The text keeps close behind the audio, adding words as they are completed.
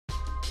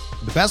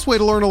The best way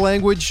to learn a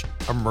language?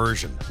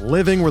 Immersion.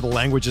 Living where the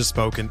language is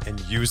spoken and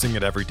using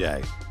it every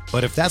day.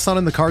 But if that's not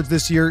in the cards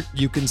this year,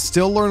 you can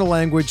still learn a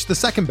language the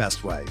second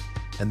best way,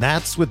 and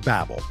that's with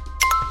Babbel.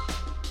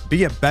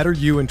 Be a better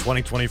you in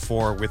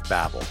 2024 with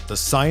Babbel, the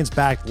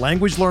science-backed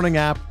language learning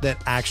app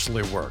that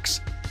actually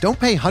works. Don't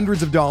pay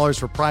hundreds of dollars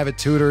for private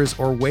tutors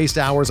or waste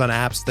hours on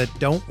apps that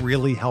don't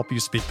really help you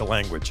speak the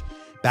language.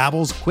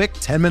 Babbel's quick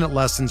 10-minute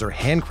lessons are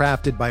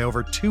handcrafted by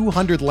over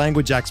 200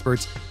 language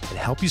experts and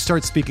help you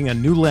start speaking a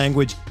new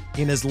language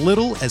in as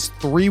little as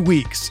 3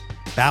 weeks.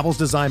 Babbel's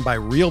designed by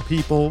real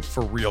people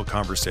for real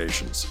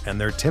conversations,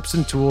 and their tips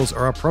and tools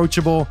are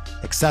approachable,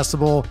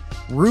 accessible,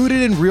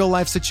 rooted in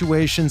real-life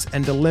situations,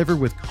 and delivered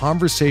with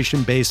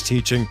conversation-based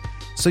teaching,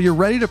 so you're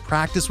ready to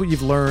practice what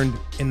you've learned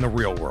in the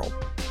real world.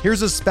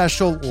 Here's a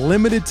special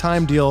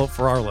limited-time deal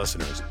for our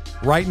listeners.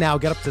 Right now,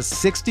 get up to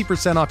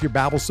 60% off your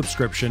Babbel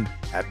subscription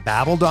at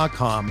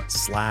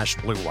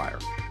babbel.com/Blue Wire.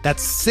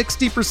 That's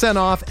 60%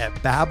 off at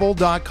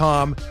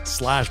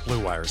babbel.com/Blue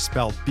Wire,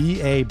 spelled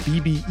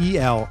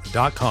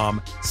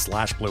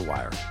BABBEL.com/Blue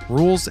Wire.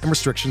 Rules and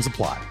restrictions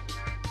apply.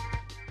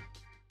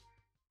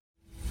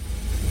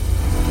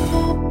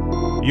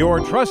 Your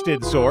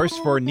trusted source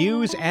for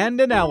news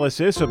and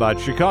analysis about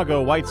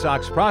Chicago White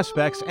Sox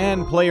prospects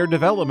and player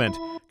development,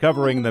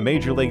 covering the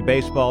Major League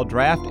Baseball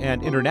draft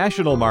and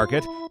international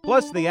market,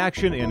 plus the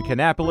action in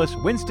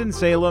Kannapolis,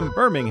 Winston-Salem,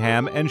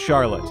 Birmingham, and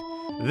Charlotte.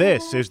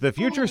 This is the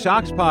Future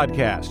Sox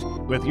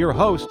Podcast with your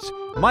hosts,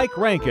 Mike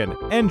Rankin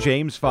and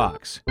James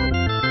Fox.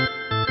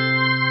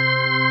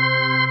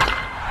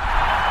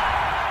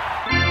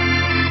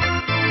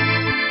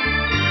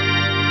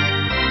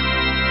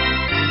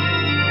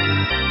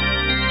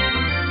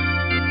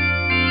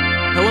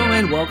 Hello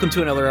and welcome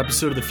to another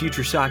episode of the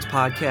Future Sox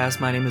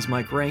Podcast. My name is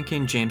Mike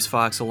Rankin, James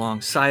Fox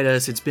alongside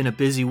us. It's been a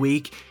busy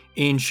week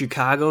in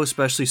Chicago,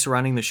 especially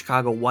surrounding the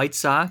Chicago White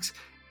Sox,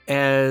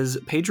 as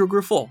Pedro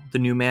Grifol, the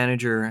new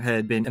manager,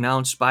 had been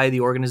announced by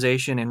the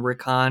organization, and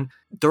Rick Hahn.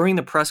 During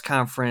the press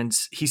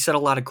conference, he said a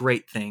lot of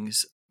great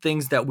things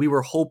that we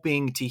were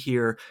hoping to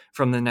hear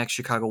from the next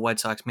Chicago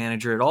White Sox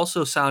manager. It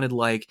also sounded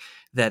like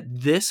that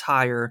this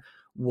hire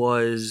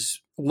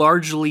was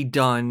largely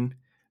done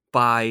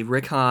by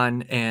Rick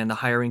Hahn and the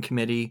hiring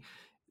committee.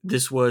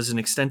 This was an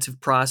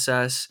extensive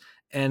process.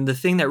 And the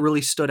thing that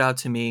really stood out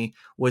to me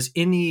was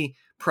in the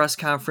press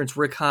conference,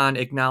 Rick Hahn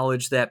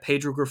acknowledged that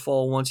Pedro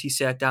Grifol, once he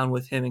sat down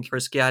with him and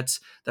Chris Getz,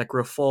 that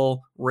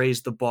Grifol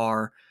raised the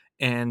bar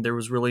and there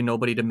was really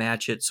nobody to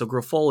match it. So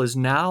Grifol is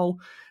now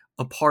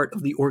a part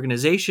of the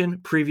organization,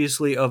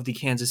 previously of the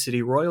Kansas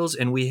City Royals.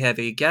 And we have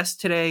a guest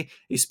today,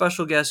 a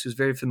special guest who's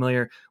very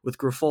familiar with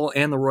Grifol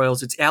and the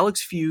Royals. It's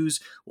Alex Fuse.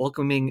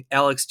 Welcoming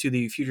Alex to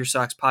the Future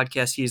Sox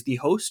Podcast. He is the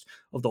host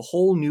of the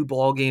Whole New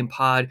Ball Game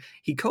pod.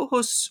 He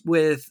co-hosts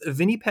with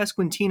Vinny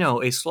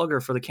Pasquantino, a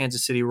slugger for the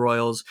Kansas City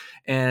Royals.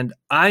 And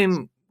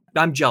I'm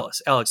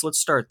jealous. Alex, let's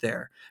start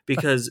there,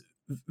 because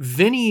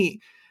Vinny,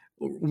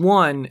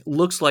 one,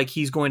 looks like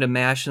he's going to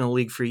mash in the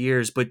league for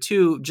years, but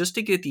two, just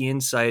to get the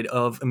insight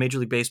of a Major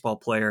League Baseball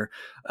player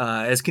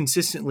as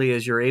consistently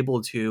as you're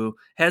able to,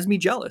 has me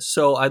jealous.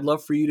 So I'd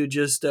love for you to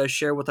just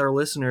share with our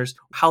listeners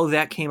how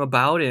that came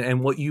about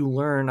and what you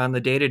learn on the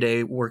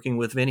day-to-day working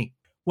with Vinny.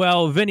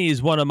 Well, Vinny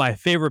is one of my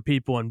favorite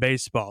people in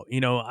baseball.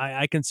 You know,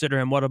 I consider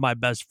him one of my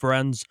best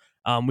friends.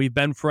 We've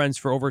been friends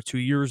for over 2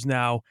 years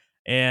now,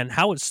 and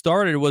how it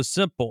started was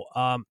simple.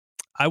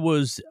 I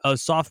was a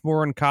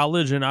sophomore in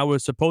college, and I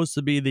was supposed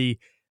to be the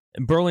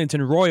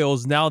Burlington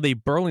Royals, now the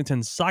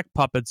Burlington Sock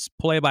Puppets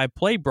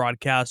play-by-play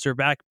broadcaster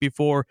back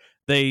before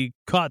they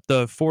cut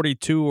the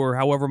 42 or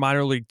however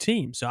minor league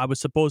teams. So I was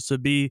supposed to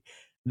be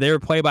their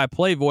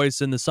play-by-play voice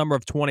in the summer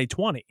of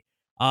 2020.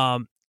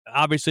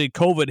 Obviously,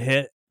 COVID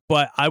hit,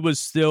 but I was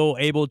still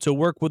able to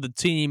work with the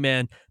team,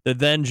 and the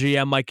then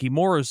GM, Mikey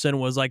Morrison,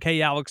 was like,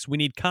 hey, Alex, we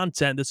need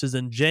content. This is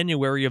in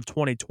January of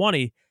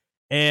 2020.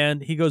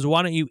 And he goes,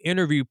 why don't you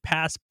interview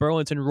past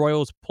Burlington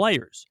Royals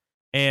players?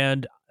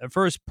 And the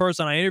first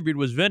person I interviewed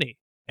was Vinny.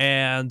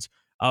 And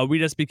we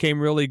just became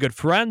really good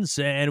friends,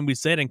 and we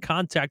stayed in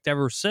contact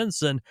ever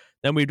since. And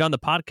then we've done the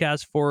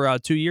podcast for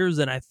 2 years,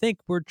 and I think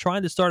we're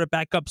trying to start it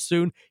back up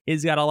soon.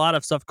 He's got a lot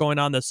of stuff going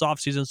on this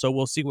offseason, so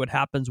we'll see what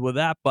happens with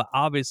that. But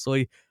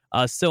obviously,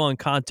 still in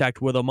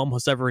contact with him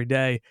almost every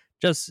day,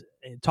 just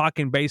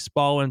talking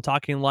baseball and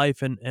talking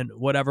life and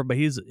whatever. But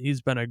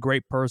he's been a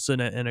great person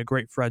and a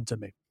great friend to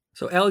me.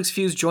 So Alex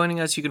Fuse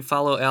joining us. You can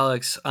follow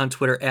Alex on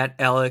Twitter at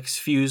Alex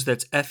Fuse.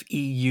 That's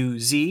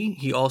F-E-U-Z.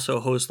 He also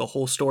hosts the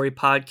Whole Story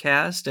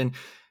podcast. And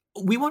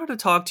we wanted to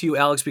talk to you,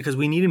 Alex, because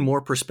we needed more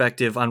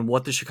perspective on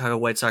what the Chicago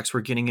White Sox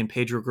were getting in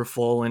Pedro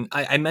Grifol. And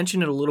I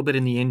mentioned it a little bit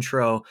in the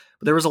intro,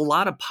 but there was a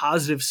lot of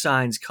positive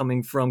signs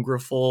coming from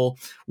Grifol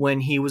when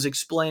he was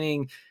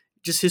explaining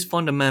just his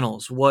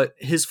fundamentals, what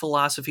his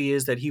philosophy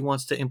is that he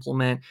wants to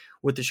implement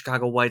with the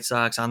Chicago White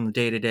Sox on the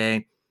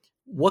day-to-day.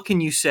 What can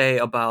you say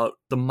about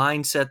the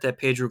mindset that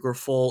Pedro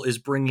Grifol is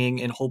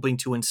bringing and hoping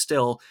to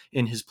instill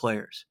in his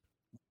players?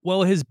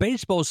 Well, his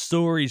baseball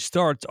story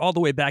starts all the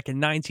way back in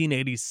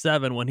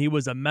 1987 when he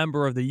was a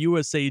member of the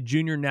USA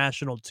Junior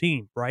National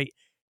Team, right?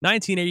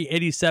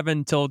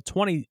 1987 till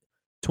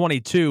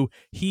 2022,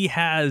 he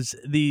has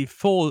the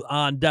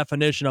full-on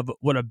definition of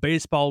what a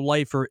baseball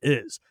lifer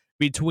is.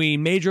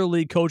 Between major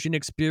league coaching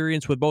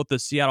experience with both the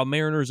Seattle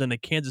Mariners and the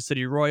Kansas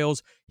City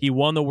Royals, he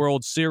won the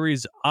World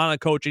Series on a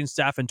coaching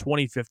staff in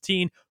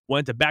 2015,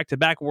 went to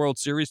back-to-back World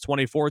Series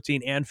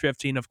 2014 and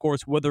 15, of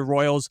course, with the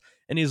Royals,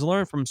 and he's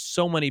learned from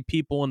so many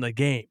people in the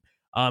game.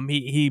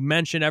 He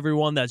mentioned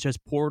everyone that's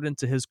just poured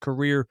into his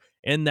career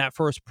in that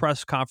first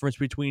press conference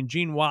between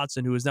Gene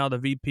Watson, who is now the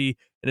VP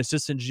and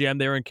assistant GM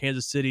there in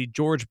Kansas City,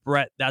 George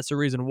Brett. That's the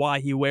reason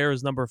why he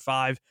wears number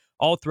 5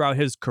 all throughout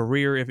his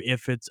career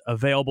if it's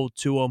available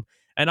to him.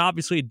 And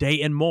obviously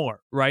Dayton Moore,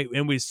 right?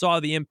 And we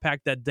saw the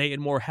impact that Dayton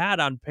Moore had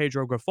on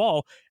Pedro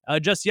Grifol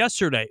just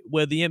yesterday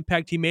with the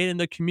impact he made in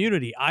the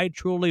community. I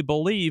truly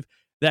believe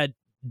that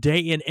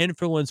Dayton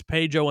influenced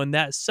Pedro in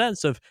that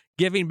sense of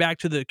giving back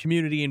to the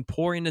community and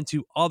pouring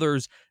into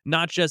others,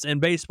 not just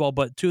in baseball,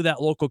 but to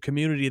that local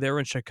community there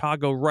in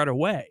Chicago right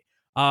away.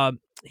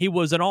 He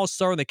was an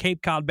all-star in the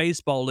Cape Cod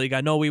Baseball League.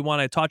 I know we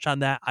want to touch on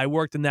that. I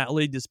worked in that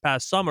league this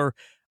past summer.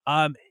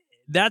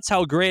 That's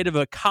how great of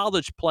a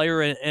college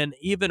player and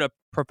even a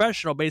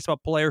professional baseball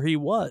player he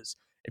was.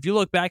 If you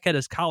look back at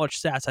his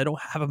college stats, I don't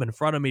have them in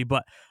front of me,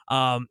 but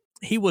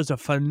he was a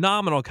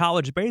phenomenal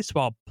college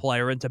baseball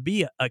player. And to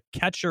be a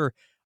catcher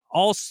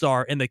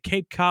all-star in the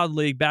Cape Cod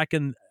League back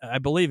in, I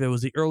believe it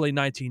was the early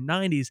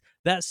 1990s,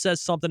 that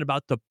says something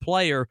about the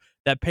player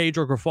that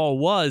Pedro Grifol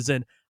was.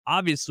 And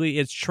obviously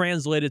it's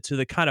translated to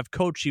the kind of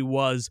coach he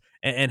was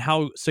and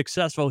how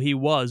successful he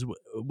was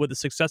with the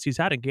success he's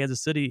had in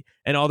Kansas City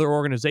and other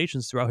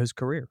organizations throughout his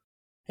career.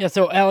 Yeah,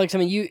 so Alex, I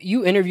mean,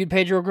 you interviewed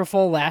Pedro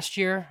Grifol last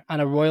year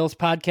on a Royals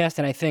podcast,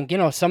 and I think,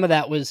 some of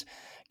that was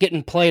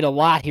getting played a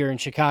lot here in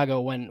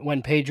Chicago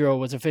when Pedro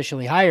was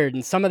officially hired,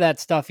 and some of that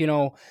stuff,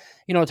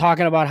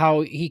 talking about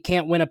how he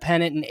can't win a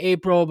pennant in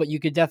April, but you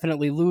could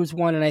definitely lose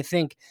one, and I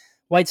think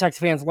White Sox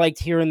fans liked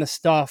hearing the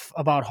stuff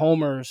about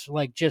homers,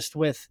 like just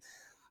with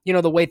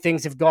the way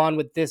things have gone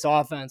with this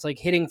offense, like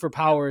hitting for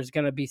power is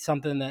going to be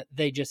something that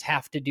they just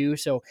have to do.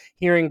 So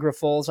hearing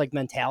Grifol's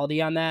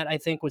mentality on that, I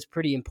think was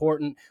pretty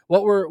important.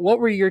 What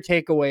were your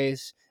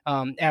takeaways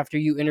after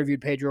you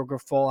interviewed Pedro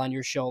Grifol on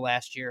your show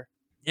last year?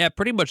 Yeah,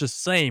 pretty much the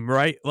same,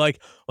 right? Like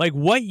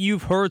what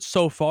you've heard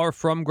so far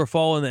from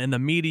Grifol in the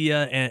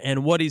media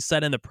and what he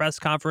said in the press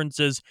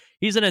conferences,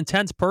 he's an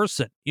intense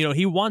person.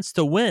 He wants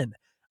to win,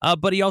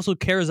 but he also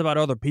cares about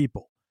other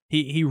people.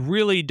 He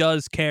really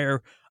does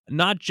care.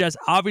 Not just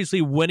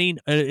obviously winning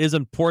is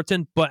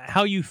important, but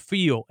how you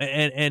feel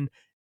and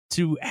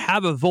to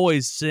have a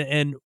voice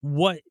and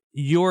what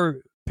your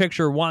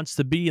picture wants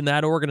to be in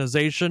that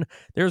organization.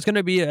 There's going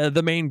to be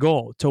the main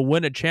goal to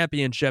win a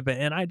championship.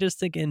 And I just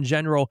think in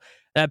general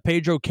that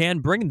Pedro can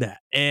bring that.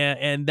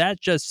 And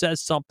that just says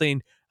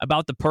something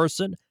about the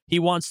person. He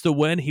wants to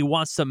win. He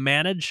wants to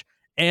manage.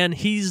 And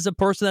he's a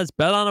person that's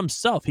bet on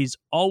himself. He's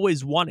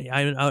always wanted.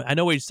 I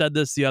know he said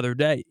this the other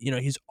day.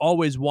 He's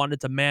always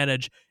wanted to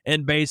manage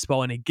in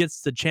baseball, and he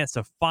gets the chance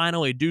to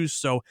finally do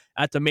so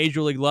at the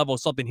major league level,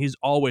 something he's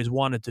always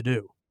wanted to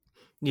do.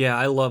 Yeah,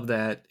 I love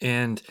that.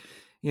 And,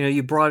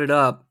 you brought it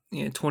up.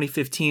 In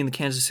 2015, the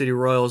Kansas City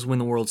Royals win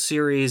the World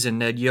Series, and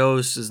Ned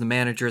Yost is the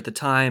manager at the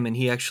time, and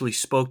he actually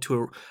spoke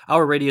to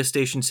our radio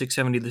station,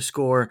 670 The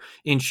Score,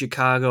 in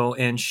Chicago,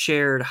 and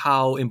shared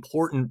how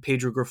important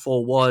Pedro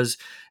Grifol was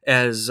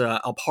as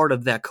a part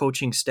of that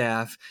coaching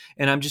staff.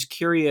 And I'm just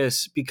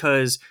curious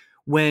because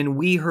when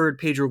we heard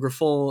Pedro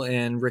Grifol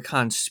and Rick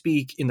Hahn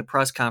speak in the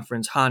press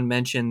conference, Hahn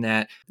mentioned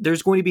that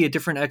there's going to be a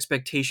different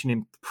expectation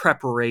in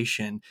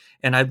preparation.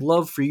 And I'd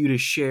love for you to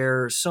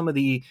share some of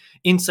the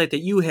insight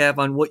that you have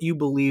on what you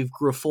believe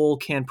Grifol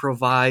can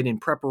provide in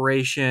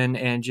preparation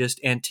and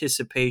just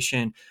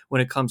anticipation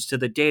when it comes to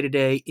the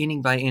day-to-day,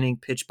 inning-by-inning,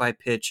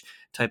 pitch-by-pitch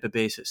type of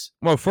basis.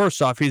 Well,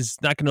 first off, he's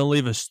not going to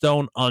leave a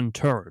stone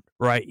unturned,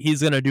 right?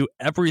 He's going to do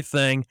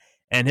everything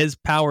in his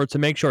power to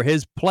make sure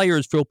his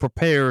players feel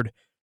prepared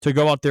to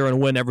go out there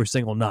and win every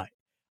single night.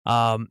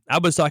 I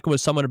was talking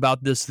with someone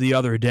about this the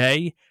other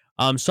day.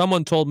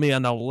 Someone told me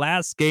on the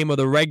last game of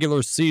the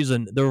regular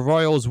season, the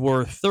Royals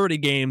were 30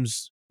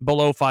 games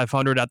below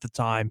 500 at the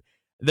time.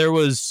 There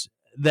was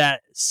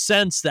that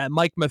sense that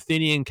Mike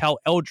Matheny and Cal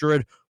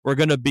Eldred were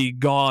going to be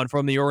gone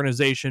from the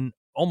organization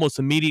almost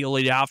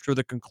immediately after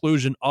the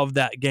conclusion of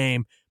that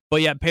game.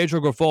 But yet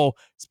Pedro Grifol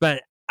spent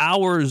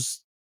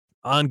hours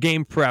on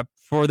game prep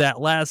for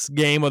that last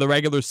game of the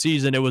regular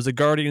season. It was the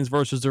Guardians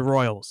versus the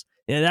Royals.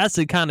 And that's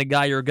the kind of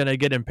guy you're going to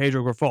get in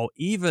Pedro Grifol.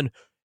 Even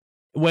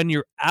when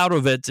you're out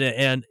of it,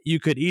 and you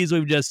could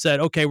easily have just said,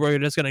 okay, we're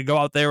just going to go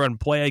out there and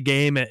play a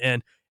game, and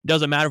it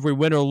doesn't matter if we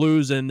win or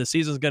lose, and the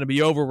season's going to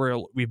be over.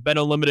 We've been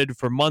eliminated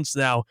for months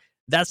now.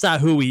 That's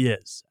not who he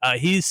is.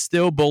 He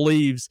still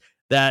believes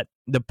that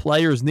the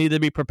players need to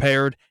be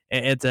prepared,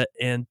 and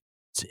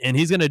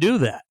he's going to do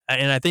that.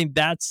 And I think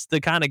that's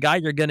the kind of guy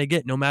you're going to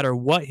get no matter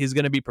what. He's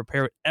going to be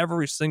prepared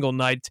every single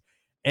night.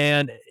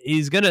 and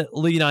he's going to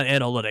lean on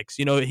analytics.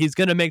 He's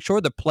going to make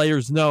sure the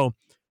players know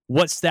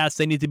what stats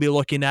they need to be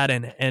looking at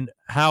and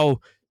how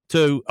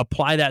to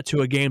apply that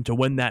to a game to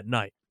win that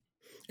night.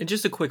 And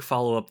just a quick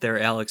follow-up there,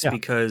 Alex,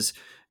 because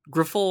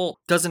Grifol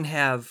doesn't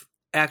have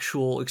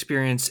actual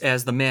experience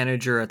as the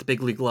manager at the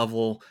big league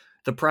level.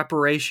 The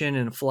preparation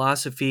and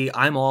philosophy,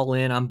 I'm all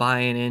in. I'm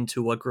buying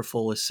into what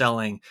Grifol is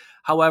selling.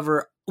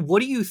 However,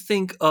 what do you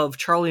think of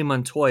Charlie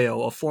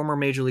Montoyo, a former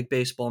Major League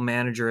Baseball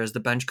manager, as the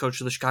bench coach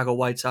of the Chicago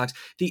White Sox,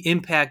 the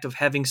impact of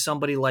having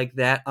somebody like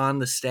that on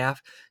the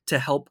staff to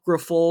help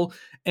Grifol?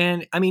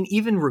 And I mean,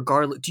 even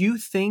regardless, do you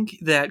think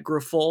that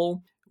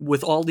Grifol,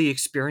 with all the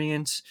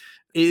experience,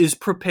 is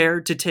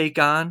prepared to take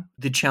on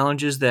the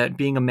challenges that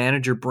being a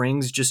manager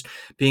brings, just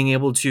being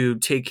able to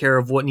take care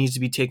of what needs to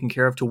be taken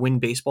care of to win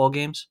baseball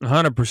games?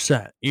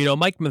 100%.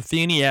 Mike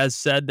Matheny has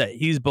said that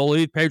he's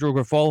believed Pedro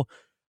Grifol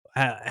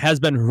has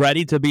been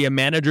ready to be a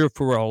manager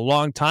for a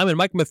long time, and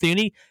Mike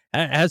Matheny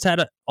has had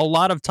a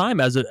lot of time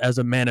as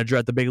a manager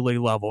at the big league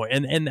level,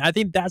 and I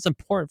think that's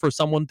important for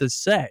someone to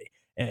say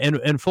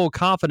in full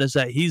confidence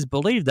that he's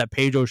believed that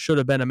Pedro should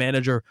have been a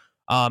manager,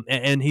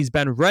 and he's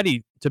been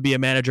ready to be a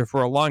manager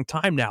for a long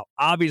time now.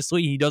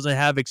 Obviously, he doesn't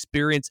have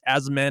experience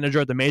as a manager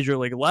at the major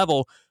league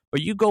level,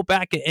 but you go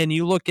back and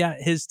you look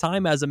at his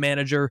time as a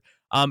manager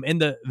in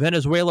the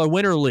Venezuela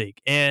Winter League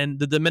and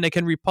the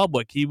Dominican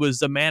Republic. He was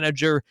the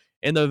manager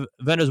in the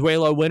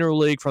Venezuela Winter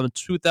League from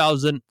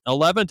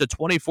 2011 to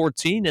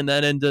 2014, and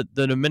then in the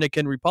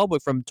Dominican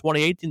Republic from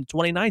 2018 to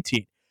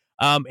 2019.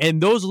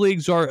 And those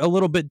leagues are a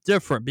little bit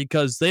different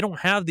because they don't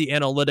have the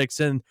analytics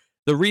and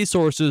the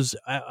resources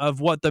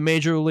of what the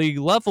major league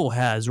level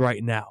has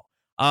right now.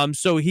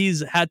 So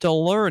he's had to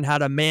learn how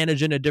to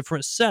manage in a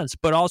different sense,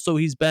 but also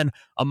he's been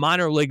a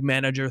minor league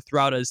manager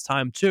throughout his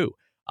time too.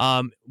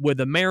 With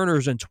the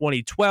Mariners in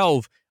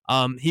 2012,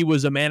 he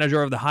was a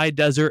manager of the High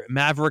Desert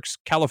Mavericks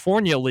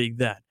California League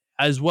then,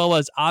 as well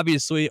as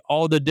obviously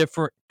all the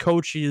different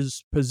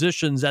coaches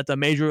positions at the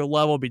major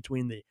level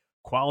between the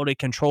quality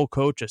control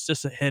coach,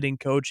 assistant hitting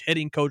coach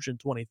in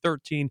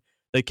 2013,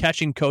 the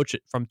catching coach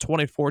from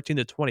 2014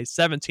 to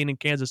 2017 in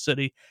Kansas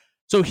City.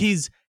 So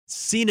he's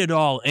seen it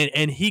all,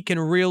 and he can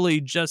really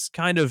just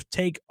kind of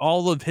take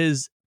all of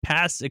his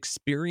past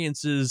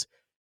experiences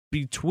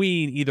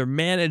between either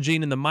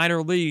managing in the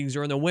minor leagues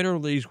or in the winter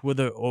leagues with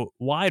a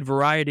wide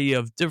variety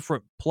of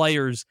different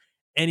players,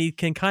 and he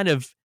can kind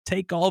of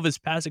take all of his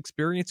past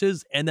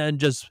experiences and then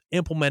just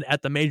implement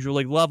at the major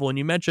league level. And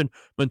you mentioned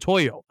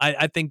Montoyo.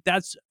 I think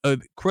that's a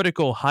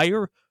critical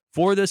hire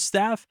for this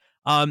staff.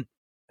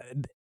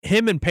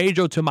 Him and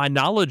Pedro, to my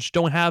knowledge,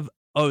 don't have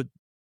a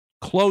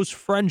close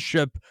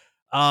friendship.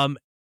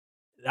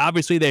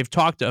 Obviously, they've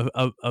talked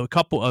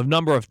a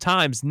number of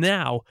times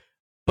now,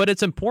 but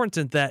it's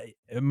important that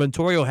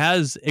Montoyo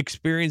has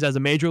experience as a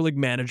major league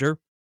manager.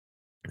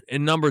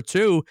 And number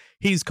two,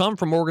 he's come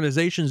from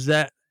organizations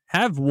that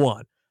have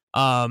won.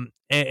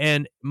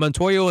 And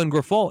Montoyo and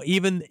Grifol,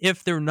 even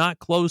if they're not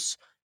close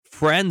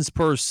friends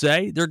per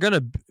se, they're going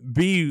to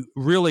be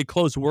really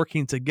close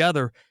working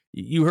together.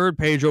 You heard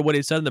Pedro what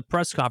he said in the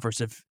press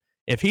conference.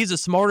 If he's the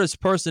smartest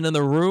person in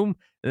the room,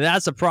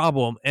 that's a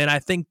problem. And I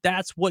think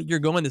that's what you're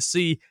going to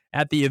see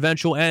at the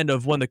eventual end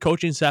of when the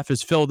coaching staff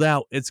is filled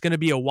out. It's going to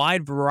be a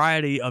wide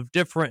variety of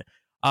different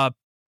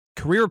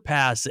career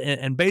paths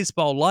and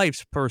baseball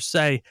lives per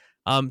se,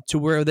 to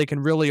where they can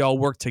really all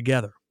work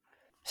together.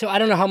 So I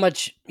don't know how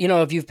much,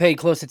 if you've paid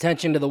close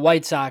attention to the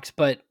White Sox,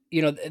 but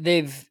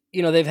they've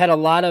had a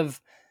lot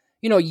of,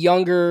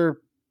 younger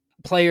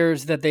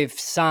players that they've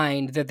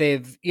signed that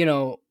they've,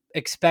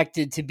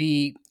 expected to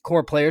be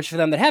core players for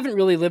them that haven't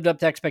really lived up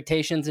to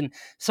expectations. And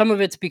some of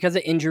it's because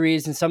of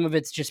injuries and some of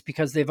it's just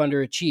because they've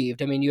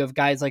underachieved. I mean, you have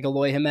guys like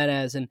Eloy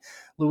Jimenez and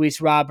Luis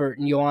Robert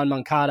and Yoan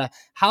Moncada.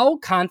 How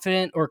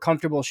confident or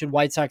comfortable should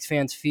White Sox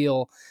fans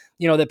feel,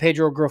 that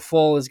Pedro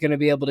Grifol is going to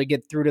be able to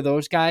get through to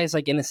those guys,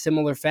 like in a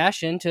similar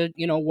fashion to,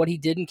 what he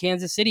did in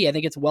Kansas City? I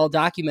think it's well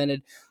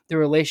documented, the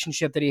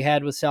relationship that he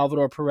had with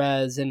Salvador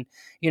Perez and,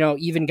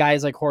 even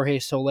guys like Jorge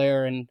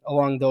Soler and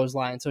along those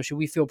lines. So should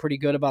we feel pretty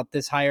good about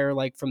this hire,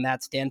 like from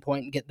that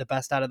standpoint, and get the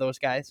best out of those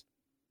guys?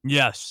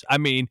 Yes. I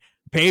mean,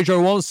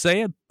 Pedro won't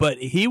say it, but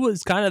he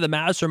was kind of the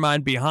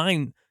mastermind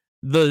behind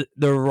the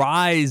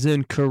rise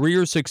in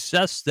career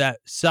success that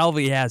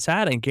Salvi has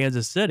had in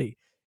Kansas City.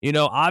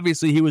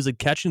 Obviously he was a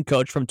catching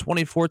coach from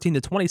 2014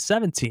 to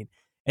 2017.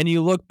 And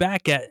you look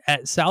back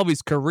at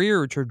Salvi's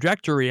career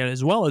trajectory, and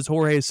as well as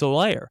Jorge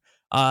Soler.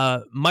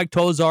 Mike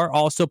Tosar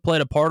also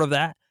played a part of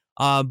that,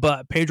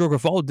 but Pedro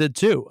Grifol did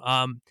too.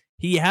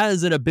 He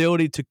has an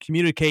ability to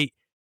communicate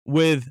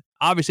with,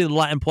 obviously, the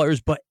Latin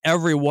players, but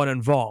everyone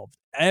involved.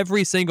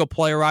 Every single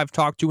player I've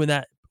talked to in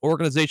that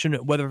organization,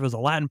 whether it was a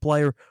Latin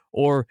player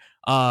or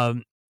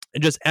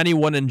just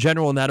anyone in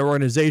general in that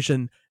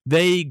organization,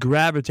 they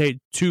gravitate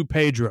to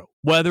Pedro.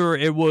 Whether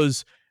it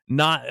was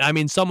not,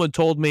 someone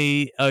told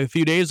me a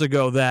few days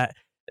ago that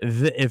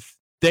if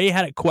they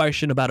had a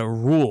question about a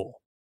rule,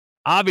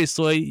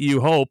 obviously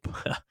you hope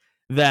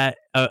that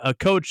a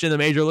coach in the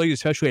major league,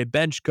 especially a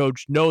bench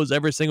coach, knows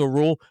every single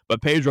rule,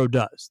 but Pedro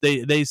does.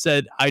 They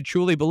said, I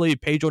truly believe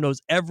Pedro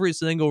knows every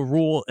single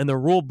rule in the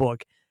rule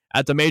book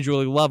at the major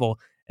league level.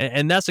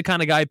 And that's the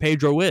kind of guy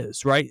Pedro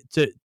is, right?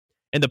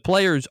 And the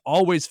players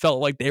always felt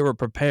like they were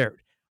prepared,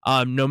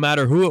 no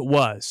matter who it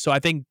was. So I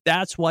think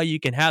that's why you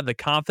can have the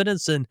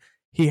confidence, and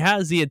he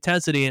has the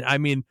intensity. And I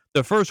mean,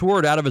 the first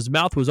word out of his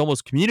mouth was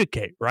almost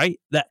communicate, right?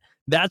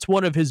 That's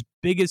one of his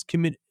biggest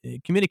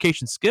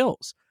communication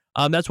skills.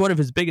 That's one of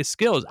his biggest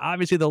skills.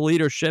 Obviously, the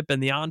leadership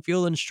and the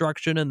on-field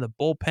instruction and the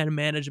bullpen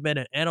management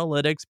and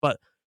analytics, but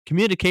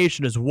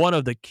communication is one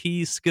of the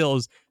key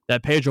skills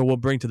that Pedro will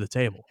bring to the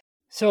table.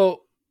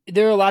 So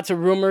there are lots of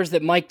rumors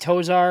that Mike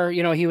Tosar,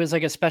 he was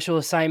like a special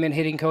assignment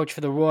hitting coach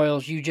for the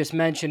Royals. You just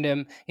mentioned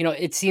him.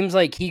 It seems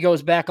like he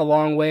goes back a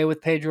long way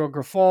with Pedro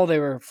Grifol. They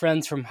were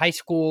friends from high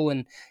school,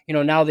 and,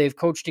 now they've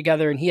coached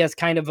together, and he has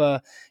kind of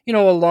a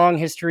long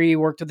history. He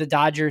worked with the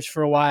Dodgers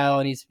for a while,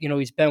 and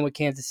he's been with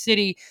Kansas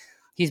City.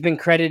 He's been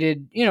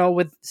credited,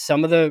 with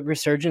some of the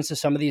resurgence of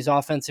some of these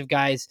offensive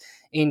guys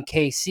in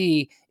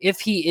KC.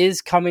 If he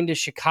is coming to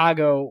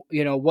Chicago,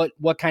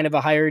 what kind of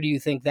a hire do you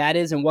think that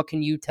is? And what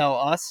can you tell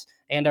us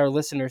and our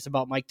listeners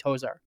about Mike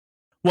Tosar?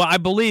 Well, I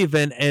believe,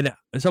 and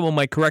someone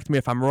might correct me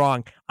if I'm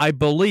wrong, I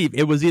believe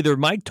it was either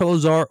Mike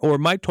Tosar or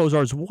Mike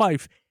Tosar's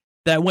wife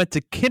that went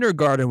to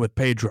kindergarten with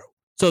Pedro.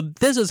 So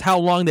this is how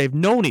long they've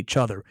known each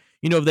other.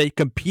 They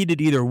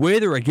competed either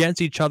with or against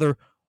each other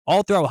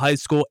all throughout high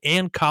school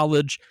and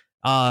college.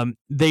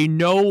 They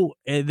know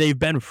they've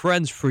been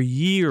friends for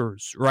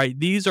years, right?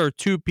 These are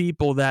two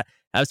people that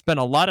have spent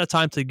a lot of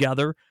time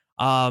together.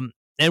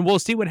 And we'll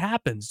see what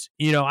happens.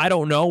 I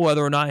don't know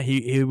whether or not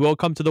he will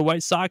come to the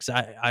White Sox.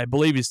 I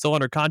believe he's still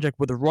under contract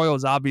with the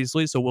Royals,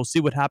 obviously, so we'll see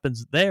what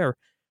happens there.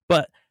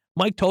 But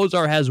Mike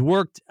Tosar has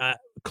worked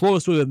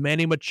closely with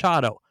Manny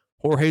Machado,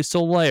 Jorge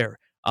Soler,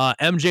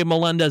 MJ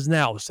Melendez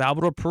now,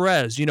 Salvador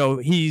Perez.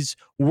 He's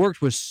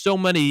worked with so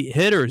many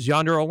hitters,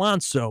 Yonder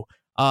Alonso.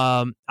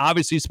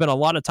 Obviously, he spent a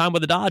lot of time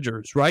with the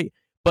Dodgers, right?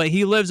 But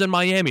he lives in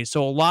Miami,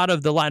 so a lot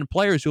of the Latin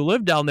players who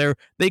live down there,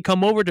 they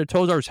come over to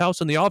Tosar's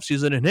house in the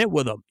offseason and hit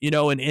with him,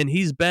 and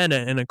he's been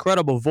an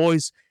incredible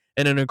voice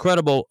and an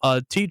incredible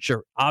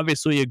teacher,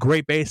 obviously a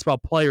great baseball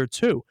player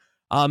too.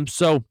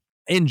 So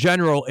in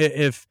general,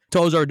 if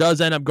Tosar does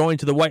end up going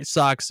to the White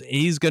Sox,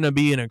 he's going to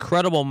be an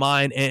incredible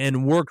mind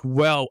and work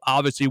well,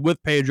 obviously,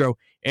 with Pedro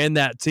and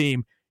that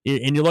team.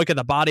 And you look at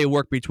the body of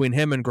work between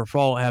him and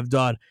Grifol have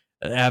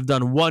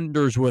done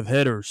wonders with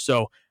hitters.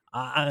 So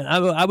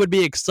I would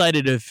be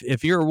excited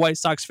if you're a White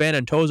Sox fan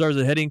and Tosar is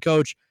a hitting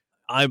coach.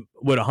 I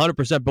would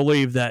 100%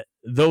 believe that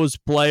those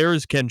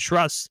players can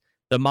trust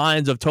the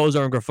minds of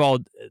Tosar and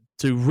Grifol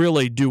to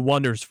really do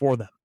wonders for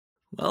them.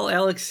 Well,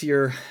 Alex,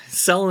 you're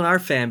selling our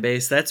fan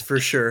base, that's for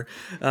sure.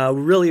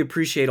 Really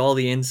appreciate all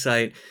the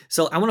insight.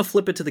 So I want to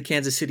flip it to the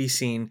Kansas City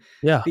scene.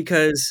 Yeah.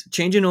 Because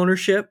change in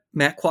ownership,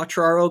 Matt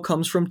Quatraro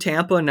comes from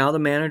Tampa, now the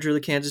manager of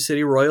the Kansas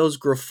City Royals.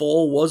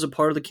 Grifol was a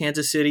part of the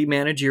Kansas City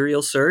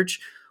managerial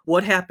search.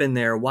 What happened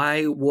there?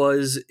 Why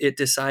was it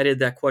decided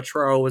that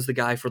Quatraro was the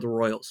guy for the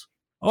Royals?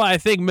 Well, I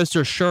think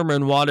Mr.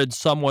 Sherman wanted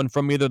someone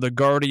from either the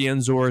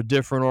Guardians or a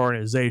different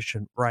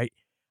organization, right?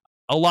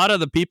 A lot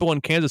of the people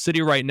in Kansas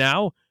City right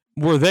now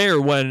were there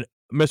when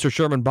Mr.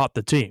 Sherman bought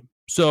the team.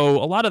 So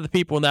a lot of the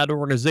people in that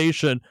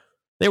organization,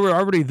 they were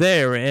already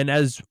there. And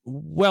as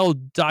well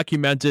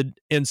documented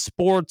in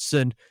sports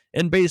and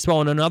in baseball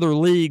and in other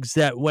leagues,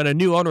 that when a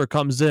new owner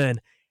comes in,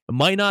 it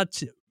might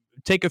not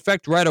take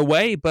effect right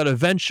away, but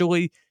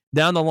eventually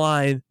down the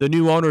line, the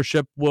new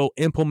ownership will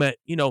implement,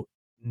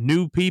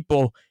 new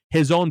people,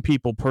 his own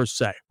people per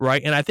se,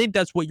 right? And I think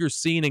that's what you're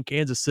seeing in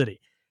Kansas City.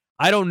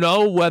 I don't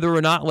know whether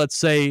or not, let's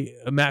say,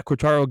 Matt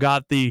Quatraro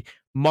got the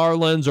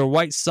Marlins or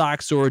White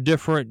Sox or a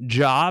different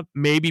job.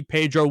 Maybe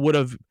Pedro would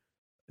have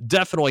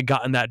definitely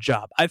gotten that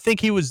job. I think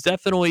he was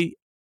definitely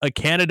a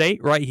candidate,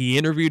 right? He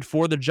interviewed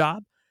for the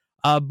job.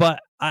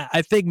 But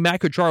I think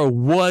Matt Quatraro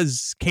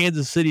was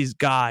Kansas City's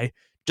guy,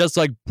 just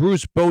like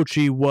Bruce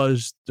Bochy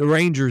was the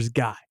Rangers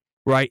guy,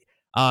 right?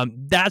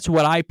 That's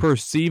what I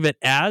perceive it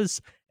as.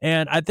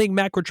 And I think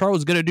Matt Quatraro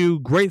is going to do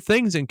great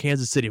things in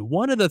Kansas City.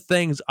 One of the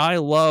things I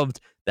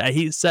loved that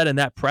he said in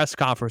that press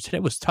conference, and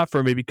it was tough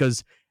for me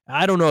because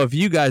I don't know if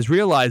you guys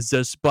realize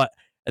this, but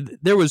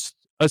there was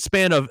a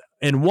span of,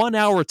 in 1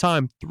 hour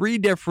time, 3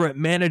 different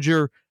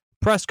manager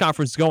press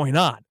conferences going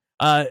on.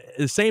 At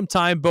the same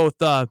time, both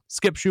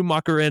Skip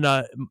Schumacher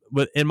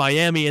in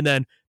Miami and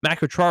then Matt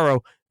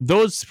Quatraro,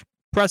 those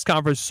press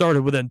conferences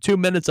started within 2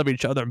 minutes of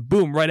each other. And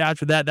boom, right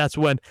after that, that's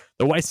when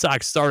the White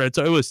Sox started.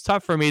 So it was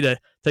tough for me to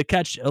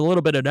catch a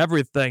little bit of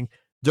everything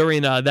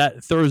during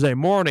that Thursday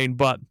morning.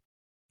 But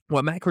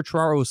what Matt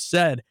Quatraro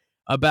said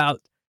about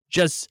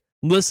just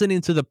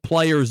listening to the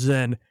players,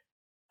 and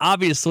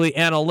obviously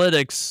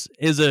analytics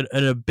is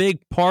a big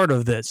part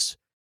of this,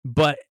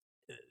 but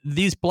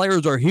these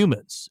players are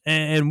humans.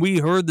 And we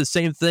heard the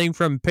same thing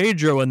from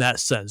Pedro in that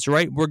sense,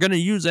 right? We're going to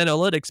use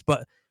analytics,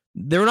 but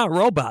they're not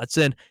robots.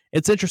 And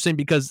it's interesting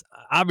because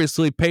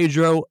obviously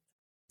Pedro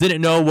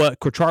didn't know what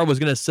Quatraro was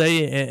going to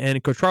say,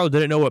 and Quatraro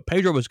didn't know what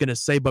Pedro was going to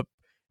say, but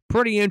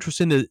pretty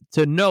interesting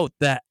to note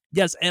that,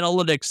 yes,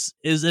 analytics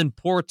is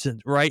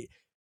important, right?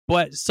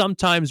 But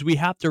sometimes we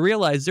have to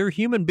realize they're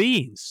human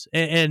beings,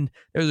 and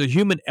there's a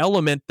human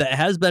element that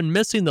has been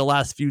missing the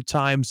last few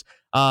times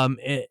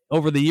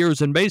over the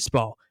years in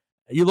baseball.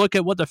 You look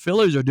at what the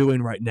Phillies are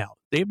doing right now.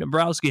 Dave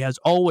Dombrowski has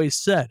always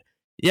said,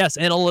 yes,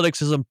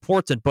 analytics is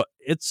important, but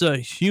it's a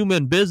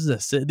human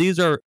business. These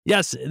are,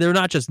 yes, they're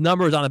not just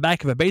numbers on the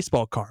back of a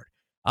baseball card.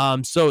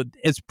 So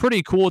it's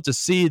pretty cool to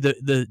see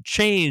the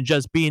change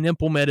as being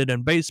implemented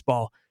in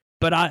baseball.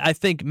 But I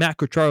think Matt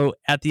Quatraro,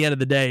 at the end of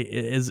the day,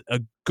 is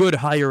a good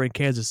hire in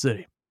Kansas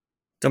City.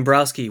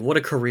 Dombrowski, what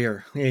a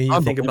career. You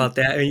think about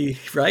that,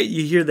 right?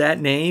 You hear that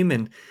name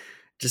and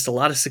just a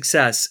lot of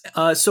success.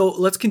 So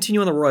let's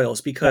continue on the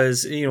Royals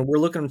because, we're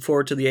looking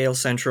forward to the AL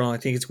Central. I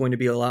think it's going to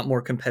be a lot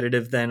more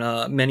competitive than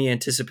many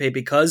anticipate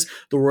because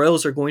the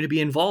Royals are going to be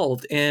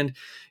involved. And,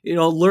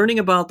 learning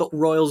about the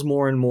Royals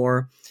more and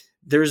more,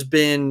 there's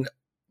been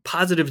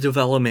positive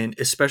development,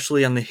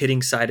 especially on the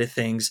hitting side of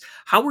things.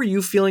 How are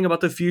you feeling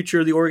about the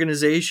future of the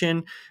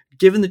organization,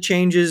 given the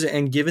changes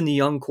and given the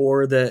young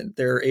core that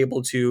they're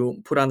able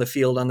to put on the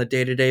field on the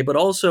day-to-day, but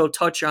also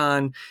touch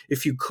on,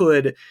 if you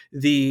could,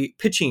 the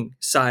pitching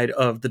side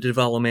of the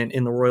development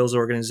in the Royals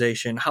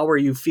organization? How are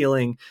you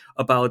feeling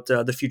about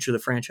the future of the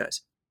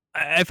franchise?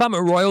 If I'm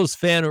a Royals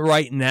fan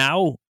right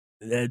now,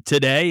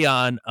 today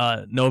on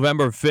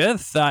November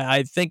 5th,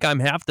 I think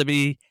I'm have to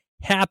be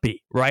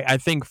happy, right? I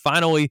think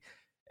finally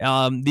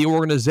the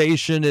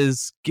organization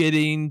is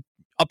getting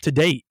up to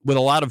date with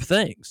a lot of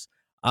things.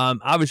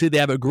 Obviously, they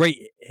have a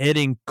great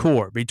hitting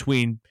core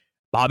between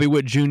Bobby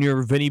Witt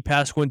Jr., Vinny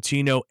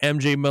Pasquantino,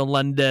 MJ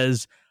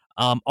Melendez,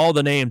 all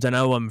the names. I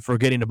know I'm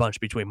forgetting a bunch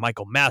between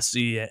Michael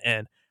Massey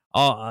and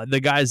the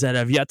guys that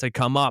have yet to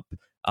come up.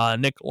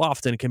 Nick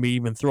Lofton can be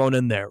even thrown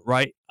in there,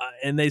 right?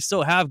 And they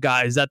still have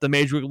guys at the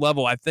major league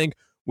level. I think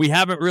we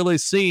haven't really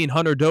seen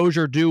Hunter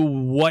Dozier do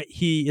what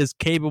he is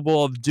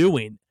capable of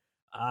doing.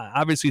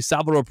 Obviously,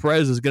 Salvador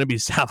Perez is going to be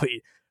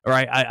Salvi,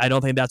 right? I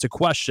don't think that's a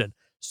question.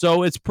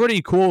 So it's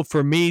pretty cool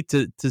for me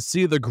to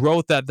see the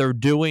growth that they're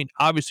doing.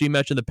 Obviously, you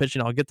mentioned the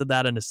pitching. I'll get to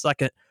that in a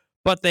second.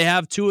 But they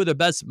have two of the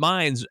best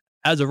minds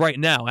as of right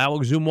now,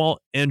 Alex Zumwalt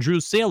and Drew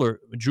Saylor.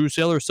 Drew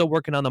Saylor is still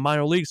working on the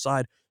minor league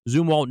side.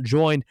 Zumwalt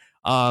joined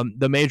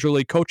the major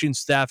league coaching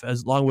staff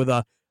along with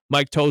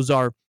Mike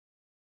Tozar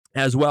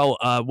as well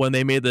when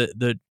they made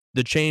the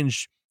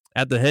change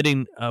at the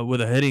hitting with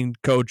a hitting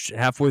coach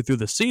halfway through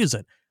the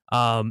season.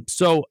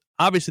 So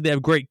obviously they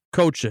have great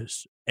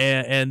coaches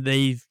and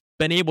they've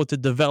been able to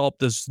develop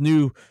this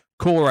new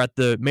core at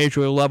the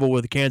major league level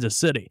with Kansas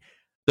City.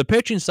 The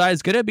pitching side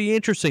is going to be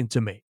interesting to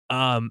me.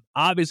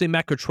 Obviously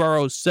Matt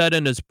Quatraro said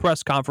in his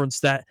press conference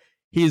that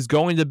he's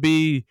going to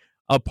be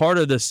a part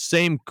of the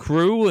same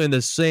crew and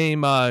the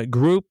same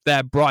group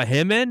that brought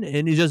him in,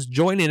 and he's just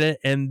joining it,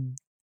 and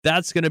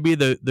that's going to be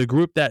the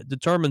group that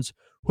determines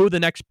who the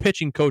next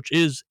pitching coach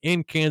is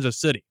in Kansas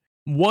City.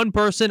 One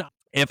person,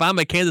 if I'm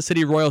a Kansas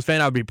City Royals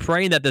fan, I would be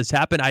praying that this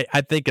happened.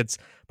 I think it's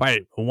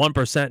probably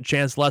 1%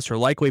 chance less or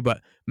likely,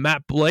 but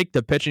Matt Blake,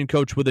 the pitching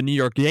coach with the New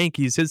York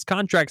Yankees, his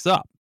contract's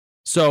up.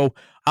 So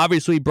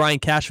obviously Brian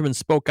Cashman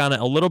spoke on it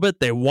a little bit.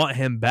 They want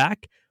him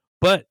back,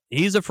 but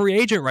he's a free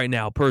agent right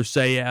now, per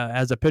se,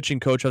 as a pitching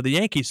coach of the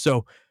Yankees.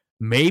 So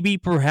maybe,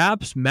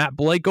 perhaps, Matt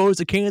Blake goes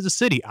to Kansas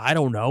City. I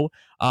don't know.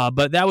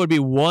 But that would be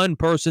one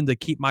person to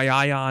keep my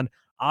eye on.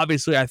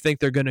 Obviously, I think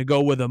they're going to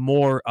go with a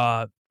more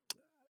a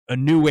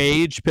new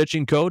age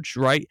pitching coach,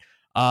 right?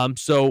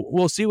 So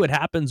we'll see what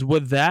happens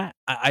with that.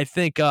 I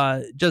think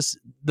just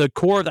the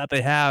core that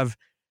they have,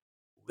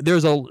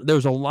 there's a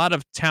lot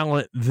of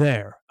talent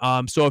there.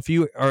 So if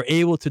you are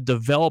able to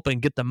develop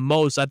and get the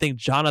most, I think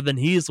Jonathan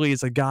Heasley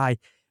is a guy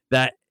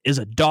that is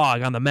a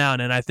dog on the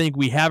mound, and I think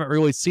we haven't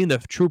really seen the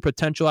true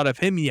potential out of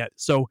him yet.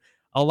 So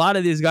a lot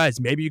of these guys,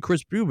 maybe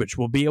Chris Bubich,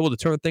 will be able to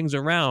turn things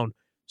around.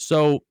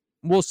 So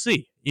we'll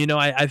see.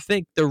 I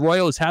think the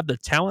Royals have the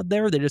talent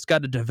there. They just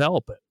got to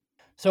develop it.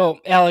 So,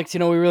 Alex, we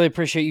really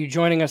appreciate you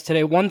joining us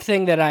today. One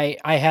thing that I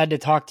had to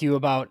talk to you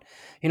about,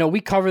 we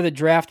cover the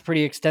draft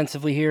pretty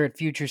extensively here at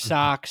Future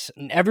Sox,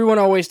 and everyone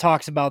always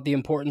talks about the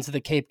importance of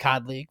the Cape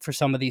Cod League for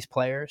some of these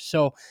players.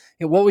 So,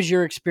 what was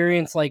your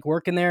experience like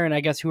working there? And I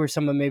guess who are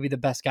some of maybe the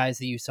best guys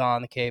that you saw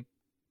on the Cape?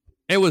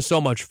 It was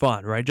so much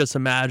fun, right? Just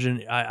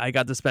imagine I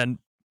got to spend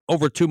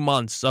over 2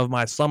 months of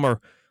my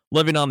summer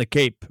living on the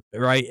Cape,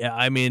 right?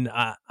 I mean,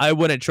 I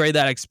wouldn't trade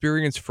that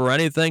experience for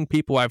anything.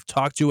 People I've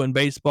talked to in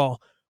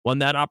baseball, when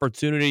that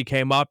opportunity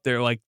came up,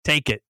 they're like,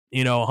 take it,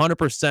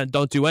 100%.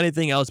 Don't do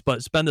anything else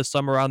but spend the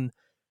summer on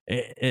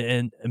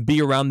and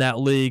be around that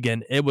league.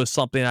 And it was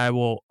something I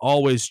will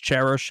always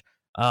cherish,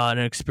 an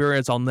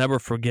experience I'll never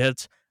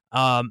forget.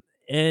 And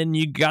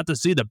you got to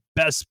see the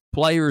best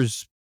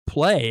players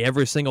play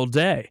every single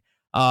day.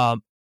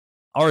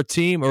 Our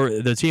team, or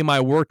the team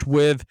I worked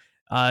with,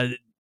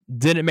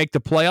 didn't make the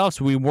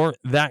playoffs. We weren't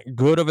that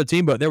good of a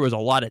team, but there was a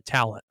lot of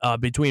talent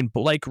between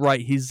Blake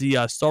Wright. He's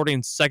the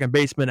starting second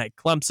baseman at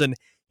Clemson.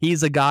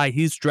 He's a guy,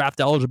 he's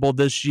draft eligible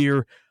this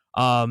year.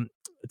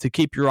 To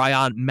keep your eye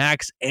on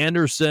Max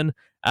Anderson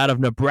out of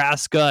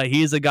Nebraska.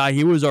 He's a guy,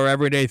 he was our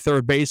everyday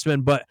third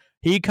baseman, but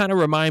he kind of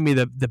reminded me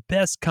that the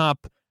best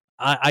comp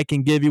I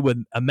can give you with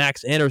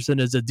Max Anderson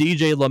is a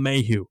DJ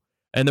LeMahieu.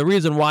 And the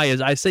reason why is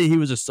I say he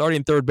was a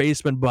starting third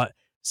baseman, but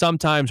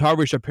sometimes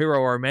Harvey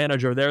Shapiro, our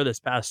manager there this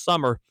past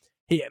summer,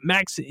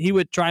 he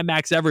would try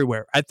Max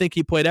everywhere. I think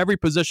he played every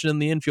position in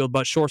the infield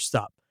but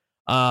shortstop.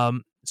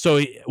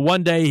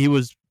 One day he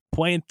was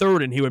playing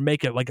third and he would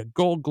make it like a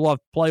gold glove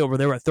play over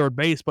there at third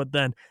base, but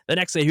then the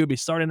next day he would be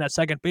starting at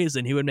second base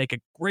and he would make a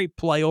great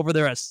play over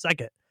there at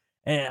second,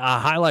 and a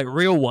highlight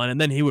reel one,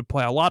 and then he would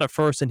play a lot of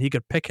first and he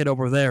could pick it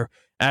over there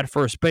at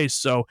first base.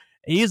 So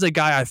he's a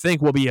guy I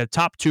think will be a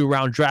top 2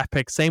 round draft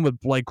pick. Same with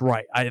Blake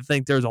Wright. I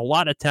think there's a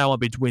lot of talent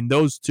between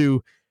those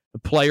two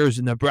players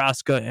in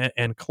Nebraska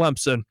and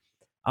Clemson.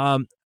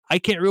 I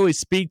can't really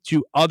speak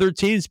to other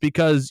teams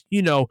because,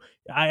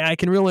 I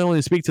can really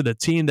only speak to the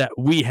team that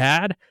we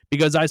had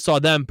because I saw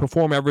them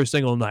perform every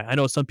single night. I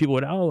know some people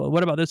would,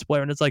 what about this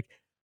player? And it's like,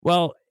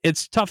 well,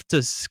 it's tough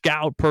to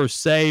scout per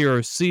se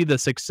or see the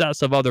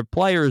success of other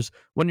players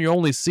when you're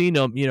only seeing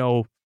them,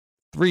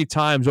 3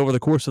 times over the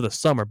course of the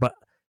summer. But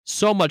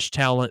so much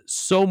talent,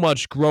 so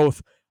much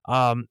growth.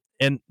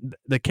 And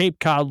the Cape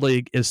Cod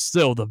League is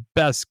still the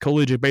best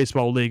collegiate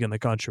baseball league in the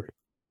country.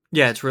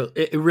 Yeah,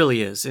 it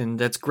really is. And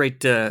that's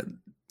great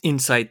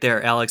insight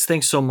there, Alex.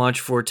 Thanks so much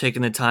for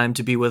taking the time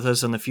to be with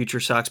us on the Future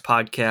Sox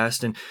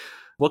podcast. And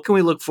what can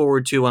we look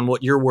forward to on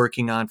what you're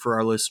working on for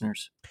our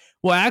listeners?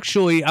 Well,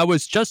 actually, I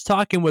was just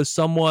talking with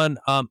someone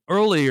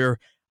earlier.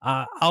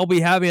 I'll be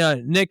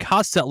having Nick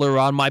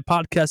Hostetler on my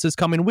podcast this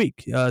coming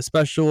week,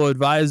 special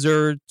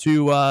advisor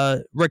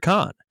to Rick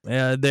Hahn.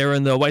 They're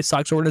in the White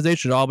Sox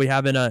organization. I'll be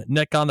having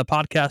Nick on the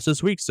podcast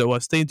this week, so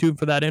stay tuned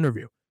for that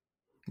interview.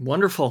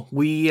 Wonderful.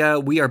 We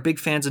are big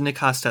fans of Nick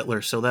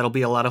Hostetler, so that'll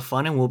be a lot of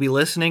fun, and we'll be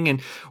listening,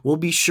 and we'll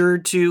be sure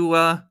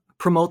to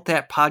promote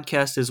that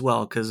podcast as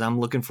well, because I'm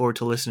looking forward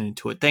to listening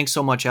to it. Thanks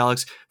so much,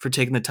 Alex, for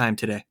taking the time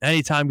today.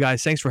 Anytime,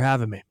 guys. Thanks for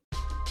having me.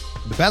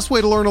 The best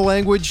way to learn a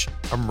language?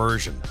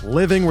 Immersion.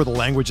 Living where the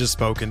language is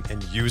spoken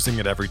and using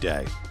it every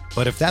day.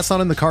 But if that's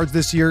not in the cards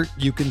this year,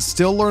 you can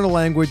still learn a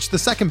language the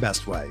second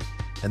best way,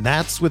 and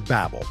that's with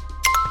Babbel.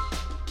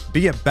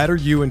 Be a better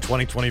you in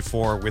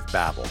 2024 with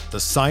Babbel, the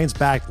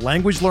science-backed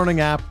language learning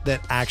app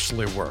that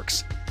actually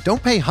works.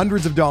 Don't pay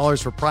hundreds of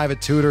dollars for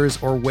private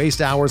tutors or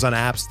waste hours on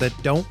apps that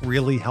don't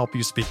really help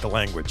you speak the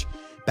language.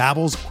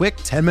 Babbel's quick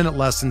 10-minute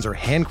lessons are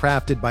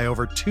handcrafted by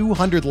over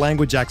 200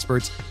 language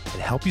experts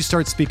and help you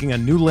start speaking a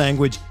new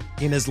language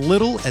in as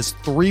little as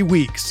 3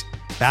 weeks.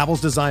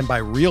 Babbel's designed by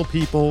real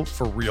people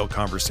for real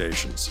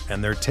conversations,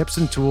 and their tips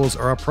and tools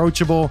are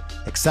approachable,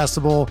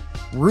 accessible,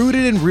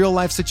 rooted in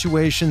real-life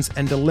situations,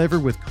 and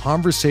delivered with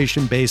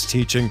conversation-based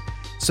teaching,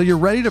 so you're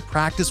ready to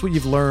practice what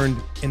you've learned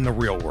in the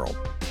real world.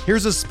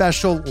 Here's a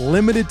special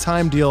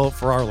limited-time deal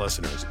for our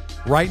listeners.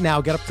 Right now,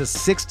 get up to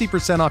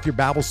 60% off your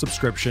Babbel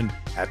subscription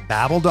at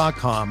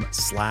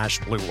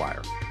babbel.com/Blue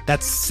Wire.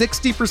 That's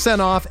 60%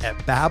 off at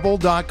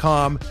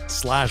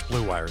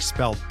babbel.com/Blue Wire,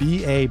 spelled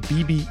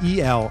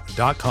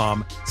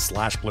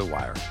BABBEL.com/Blue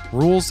Wire.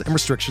 Rules and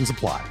restrictions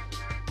apply.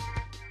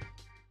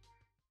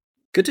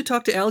 Good to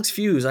talk to Alex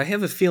Fuse. I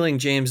have a feeling,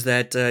 James,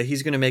 that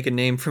he's going to make a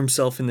name for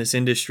himself in this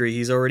industry.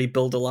 He's already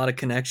built a lot of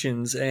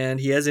connections, and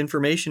he has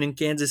information in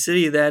Kansas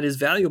City that is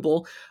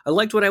valuable. I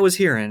liked what I was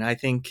hearing. I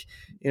think,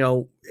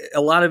 a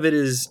lot of it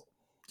is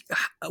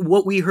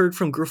what we heard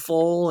from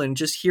Grifol and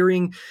just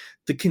hearing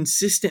the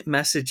consistent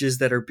messages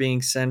that are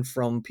being sent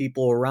from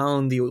people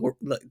around the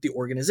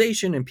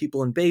organization and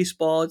people in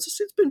baseball. It's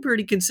been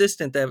pretty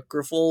consistent that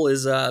Grifol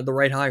is the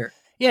right hire.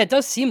 Yeah, it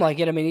does seem like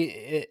it. I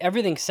mean,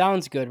 everything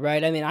sounds good,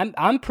 right? I mean,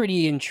 I'm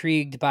pretty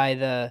intrigued by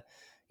the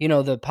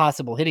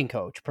possible hitting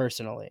coach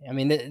personally. I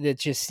mean, it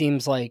just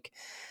seems like,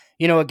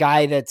 a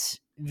guy that's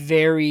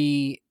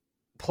very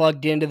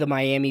plugged into the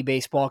Miami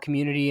baseball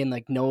community and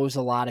like knows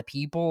a lot of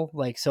people.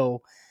 Like,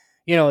 so,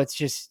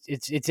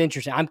 it's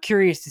interesting. I'm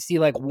curious to see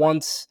like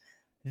once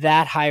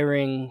that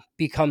hiring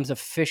becomes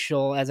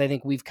official, as I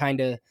think we've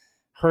kind of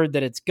heard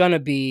that it's gonna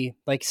be,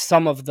 like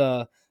some of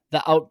the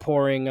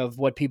outpouring of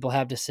what people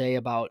have to say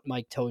about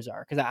Mike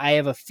Tosar. Because I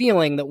have a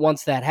feeling that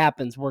once that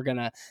happens, we're going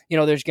to,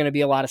 there's going to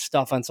be a lot of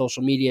stuff on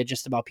social media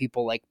just about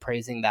people like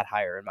praising that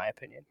hire, in my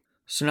opinion.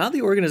 So now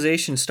the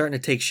organization's starting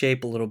to take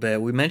shape a little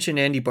bit. We mentioned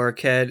Andy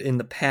Barquette in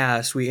the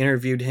past. We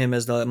interviewed him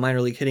as the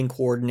minor league hitting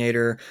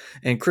coordinator,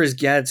 and Chris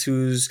Getz,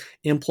 who's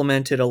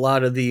implemented a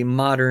lot of the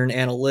modern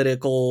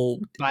analytical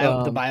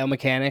the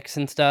biomechanics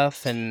and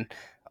stuff, and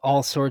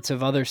all sorts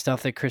of other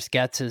stuff that Chris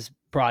Getz has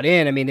brought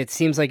in. I mean, it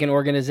seems like an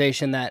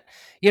organization that,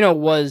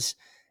 was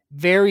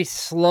very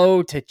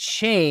slow to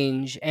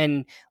change,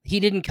 and he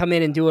didn't come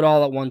in and do it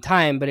all at one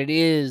time, but it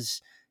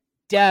is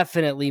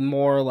definitely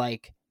more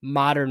like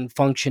modern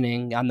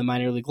functioning on the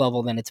minor league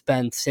level than it's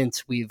been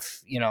since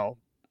we've,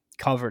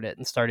 covered it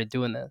and started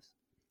doing this.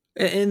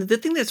 And the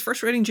thing that's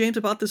frustrating, James,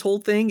 about this whole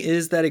thing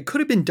is that it could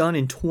have been done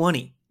in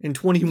 20. in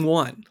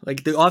 21,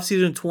 like the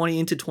offseason 20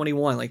 into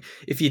 21. Like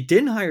if you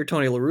didn't hire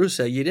Tony La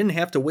Russa, you didn't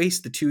have to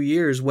waste the 2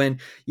 years when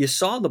you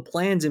saw the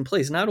plans in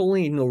place, not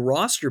only in the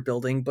roster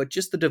building, but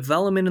just the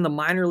development in the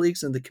minor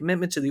leagues and the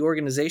commitment to the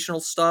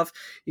organizational stuff.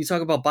 You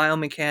talk about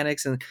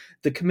biomechanics and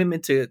the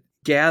commitment to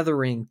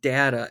gathering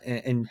data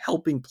and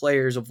helping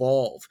players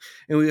evolve.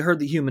 And we heard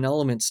the human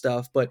element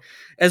stuff, but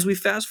as we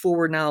fast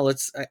forward now,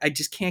 I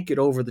just can't get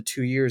over the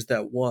 2 years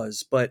that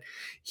was. But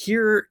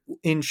here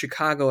in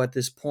Chicago at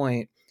this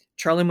point,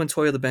 Charlie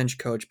Montoya, the bench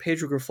coach,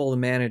 Pedro Grifol, the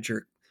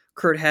manager,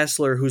 Kurt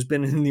Hassler, who's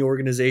been in the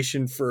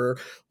organization for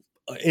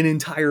an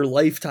entire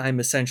lifetime,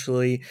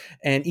 essentially,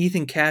 and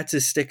Ethan Katz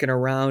is sticking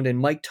around, and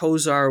Mike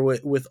Tozar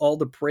with all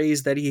the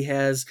praise that he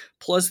has,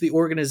 plus the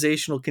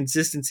organizational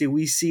consistency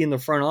we see in the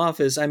front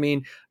office. I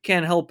mean,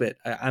 can't help it.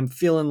 I'm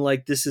feeling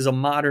like this is a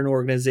modern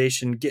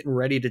organization getting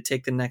ready to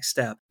take the next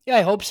step. Yeah,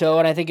 I hope so.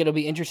 And I think it'll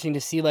be interesting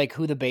to see like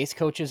who the base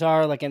coaches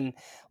are. Like, and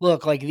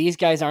look, like these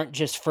guys aren't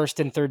just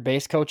first and third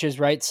base coaches,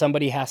 right?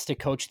 Somebody has to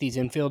coach these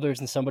infielders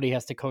and somebody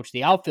has to coach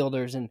the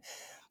outfielders. And,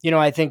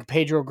 I think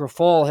Pedro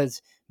Grifol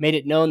has made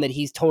it known that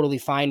he's totally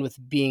fine with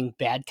being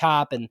bad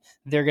cop and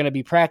they're going to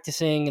be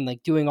practicing and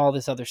like doing all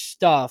this other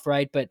stuff.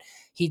 Right. But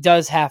he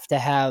does have to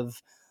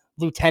have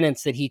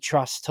lieutenants that he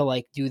trusts to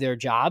like do their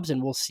jobs,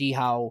 and we'll see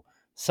how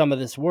some of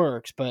this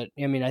works. But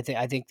I mean, I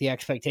think the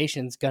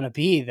expectation is going to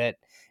be that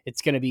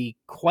it's going to be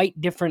quite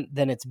different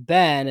than it's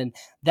been. And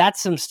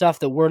that's some stuff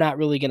that we're not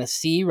really going to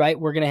see, right?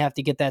 We're going to have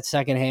to get that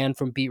secondhand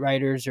from beat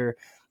writers or,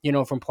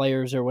 from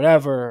players or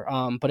whatever.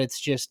 But it's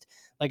just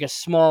like a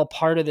small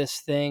part of this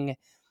thing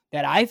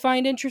that I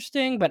find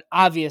interesting. But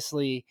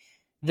obviously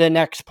the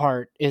next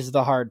part is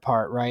the hard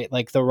part, right?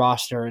 Like the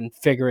roster and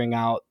figuring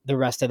out the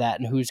rest of that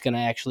and who's going to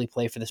actually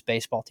play for this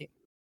baseball team.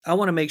 I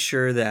want to make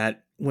sure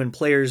that when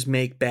players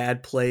make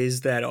bad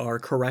plays that are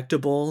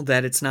correctable,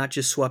 that it's not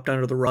just swept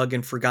under the rug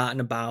and forgotten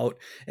about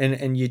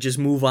and you just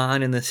move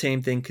on and the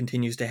same thing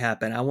continues to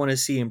happen. I want to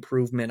see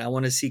improvement. I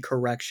want to see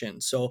correction.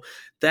 So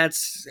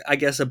that's, I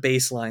guess, a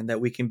baseline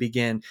that we can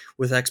begin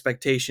with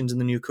expectations in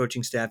the new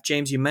coaching staff.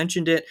 James, you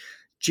mentioned it.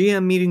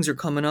 GM meetings are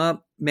coming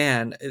up.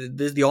 Man,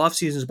 the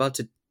offseason is about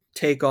to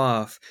take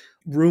off.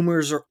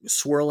 Rumors are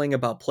swirling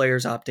about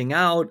players opting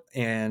out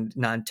and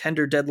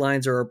non-tender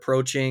deadlines are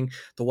approaching.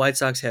 The White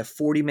Sox have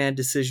 40-man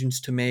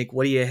decisions to make.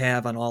 What do you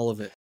have on all of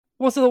it?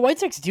 Well, so the White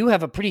Sox do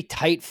have a pretty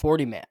tight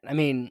 40-man. I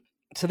mean,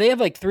 so they have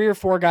like 3 or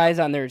 4 guys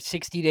on their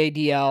 60-day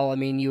DL. I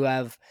mean, you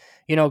have,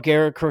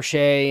 Garrett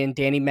Crochet and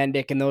Danny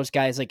Mendick and those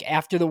guys, like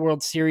after the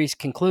World Series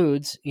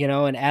concludes,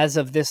 and as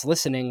of this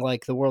listening,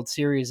 like the World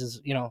Series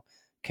is,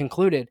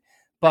 concluded.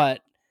 But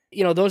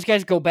those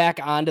guys go back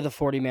onto the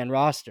 40-man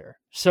roster.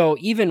 So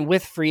even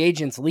with free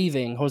agents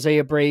leaving,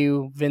 Jose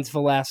Abreu, Vince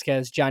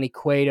Velasquez, Johnny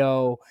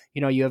Cueto,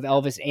 you have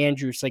Elvis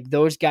Andrus, like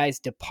those guys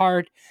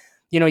depart.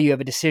 You have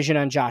a decision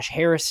on Josh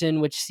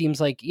Harrison, which seems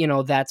like,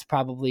 that's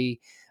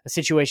probably a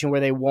situation where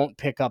they won't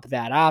pick up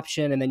that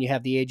option. And then you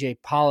have the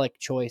AJ Pollock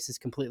choice is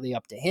completely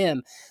up to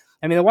him.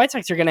 I mean, the White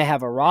Sox are going to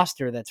have a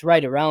roster that's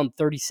right around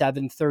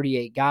 37,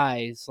 38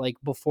 guys, like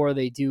before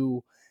they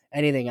do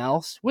anything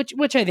else,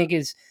 which I think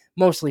is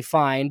mostly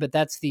fine, but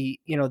that's the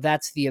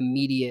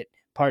immediate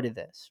part of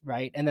this,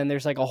 right? And then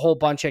there's like a whole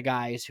bunch of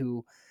guys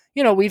who,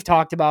 we've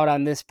talked about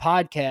on this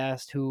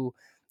podcast who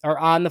are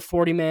on the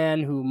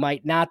 40-man who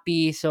might not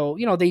be. So,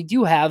 they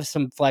do have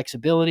some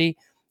flexibility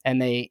and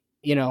they,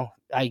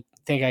 I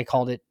think I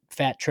called it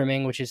fat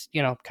trimming, which is,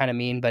 kind of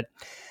mean, but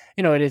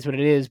it is what it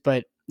is.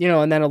 But,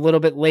 and then a little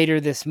bit later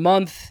this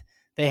month,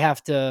 they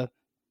have to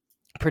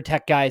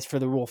protect guys for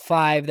the Rule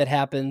 5 that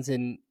happens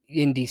in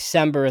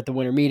December at the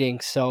winter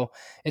meetings. So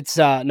it's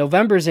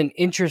November's an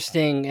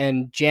interesting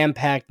and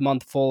jam-packed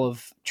month full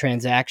of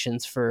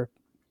transactions for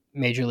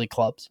major league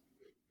clubs.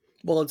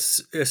 Well,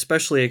 it's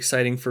especially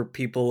exciting for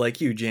people like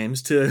you,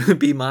 James, to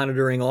be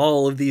monitoring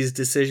all of these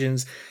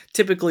decisions.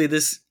 Typically,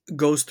 this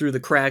goes through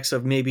the cracks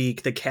of maybe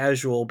the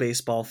casual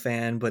baseball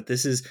fan, but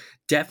this is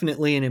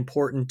definitely an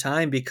important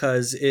time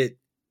because it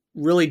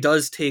really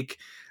does take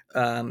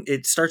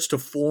it starts to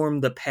form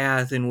the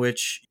path in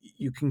which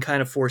you can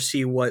kind of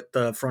foresee what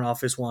the front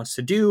office wants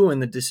to do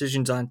and the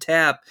decisions on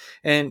tap.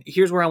 And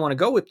here's where I want to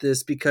go with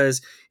this,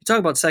 because you talk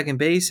about second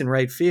base and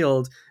right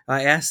field.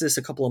 I asked this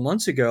a couple of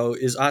months ago,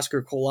 is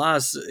Oscar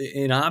Colas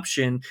an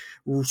option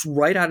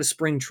right out of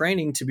spring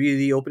training to be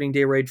the opening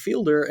day right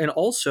fielder? And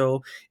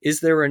also,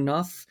 is there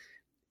enough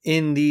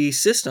in the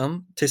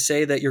system to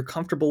say that you're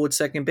comfortable with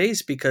second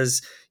base,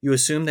 because you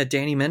assume that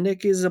Danny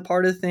Mendick is a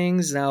part of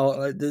things.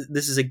 Now,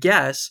 this is a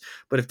guess,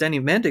 but if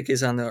Danny Mendick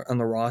is on the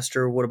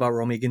roster, what about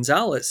Romy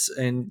Gonzalez?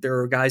 And there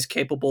are guys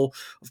capable.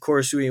 Of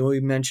course, we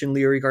mentioned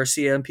Leury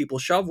Garcia and people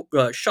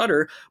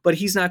shudder, but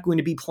he's not going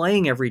to be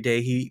playing every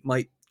day. He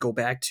might go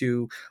back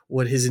to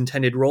what his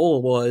intended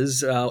role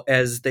was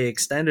as they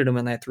extended him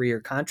in that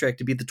 3-year contract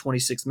to be the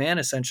 26th man,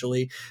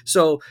 essentially.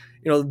 So,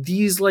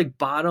 these like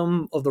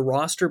bottom of the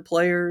roster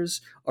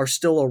players are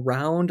still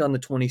around on the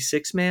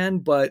 26th man,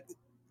 but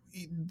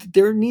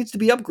there needs to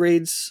be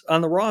upgrades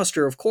on the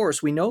roster. Of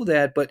course, we know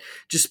that, but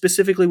just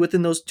specifically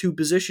within those two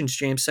positions,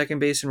 James, second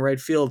base and right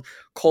field,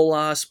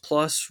 Colas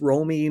plus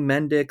Romy,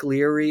 Mendick,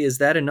 Leary, is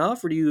that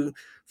enough, or do you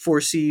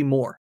foresee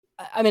more?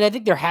 I mean, I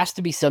think there has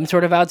to be some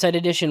sort of outside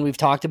addition. We've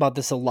talked about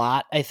this a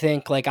lot. I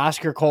think like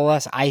Oscar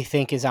Colas, I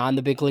think is on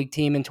the big league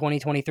team in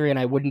 2023, and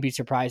I wouldn't be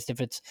surprised if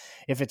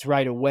it's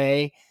right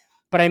away.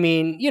 But I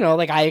mean,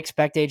 like I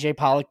expect AJ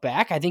Pollock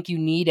back. I think you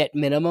need at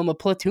minimum a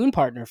platoon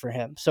partner for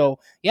him. So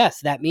yes,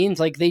 that means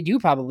like they do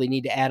probably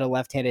need to add a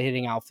left-handed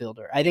hitting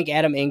outfielder. I think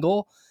Adam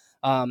Engel,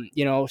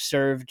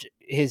 served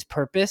his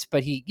purpose,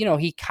 but he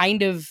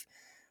kind of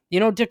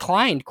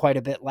declined quite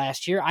a bit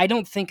last year. I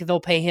don't think they'll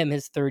pay him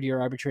his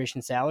third-year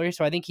arbitration salary,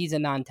 so I think he's a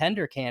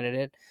non-tender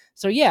candidate.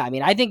 So yeah, I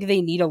mean, I think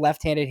they need a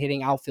left-handed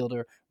hitting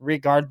outfielder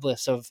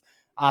regardless of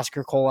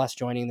Oscar Colas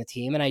joining the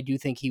team, and I do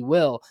think he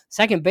will.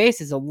 Second base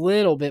is a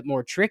little bit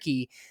more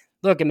tricky.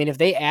 Look, I mean, if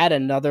they add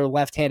another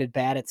left-handed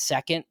bat at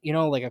second,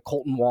 like a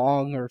Colton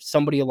Wong or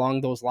somebody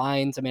along those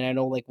lines. I mean, I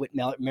know like Whit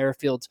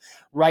Merrifield's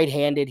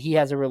right-handed. He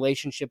has a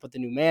relationship with the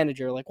new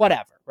manager, like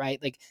whatever,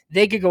 right? Like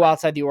they could go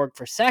outside the org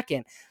for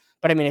second.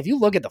 But I mean, if you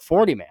look at the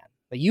 40-man,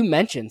 like you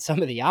mentioned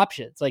some of the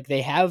options, like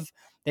they have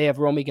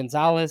Romy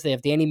Gonzalez, they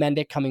have Danny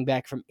Mendick coming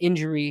back from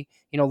injury.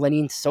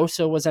 Lenin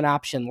Sosa was an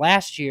option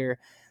last year,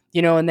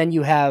 and then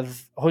you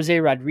have Jose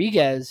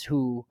Rodriguez,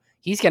 who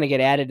he's going to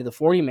get added to the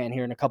 40-man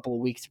here in a couple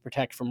of weeks to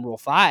protect from Rule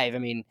 5. I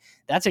mean,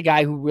 that's a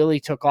guy who really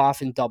took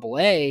off in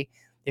Double-A.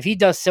 If he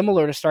does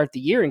similar to start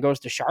the year and goes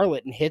to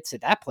Charlotte and hits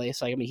at that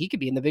place, like, I mean, he could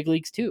be in the big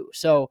leagues too.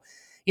 So,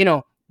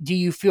 do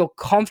you feel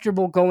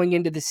comfortable going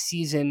into the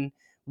season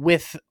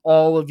with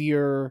all of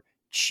your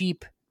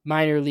cheap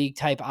minor league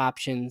type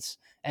options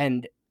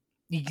and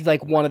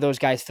like one of those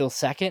guys fills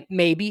second?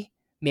 Maybe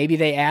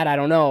they add, I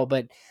don't know,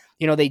 but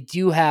they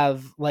do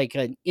have like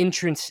an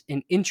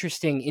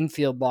interesting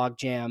infield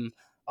logjam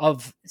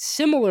of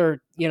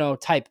similar,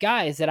 type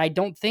guys that I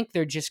don't think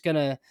they're just going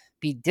to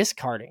be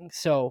discarding.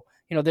 So,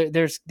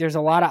 there's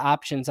a lot of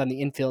options on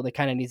the infield that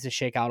kind of needs to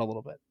shake out a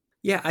little bit.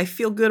 Yeah, I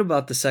feel good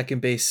about the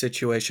second base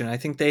situation. I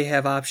think they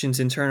have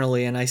options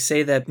internally, and I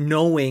say that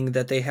knowing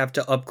that they have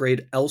to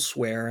upgrade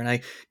elsewhere, and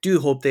I do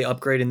hope they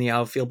upgrade in the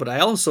outfield, but I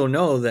also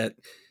know that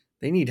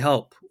they need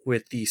help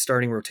with the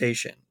starting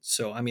rotation.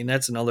 So, I mean,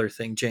 that's another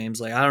thing, James.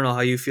 Like, I don't know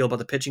how you feel about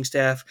the pitching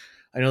staff.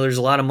 I know there's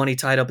a lot of money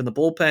tied up in the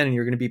bullpen, and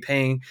you're going to be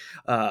paying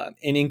an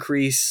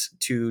increase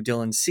to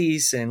Dylan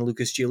Cease, and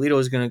Lucas Giolito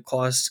is going to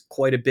cost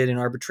quite a bit in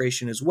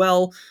arbitration as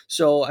well.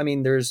 So, I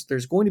mean, there's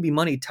going to be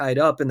money tied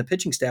up in the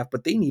pitching staff,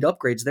 but they need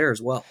upgrades there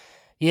as well.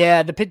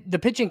 Yeah, the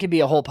pitching can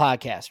be a whole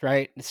podcast,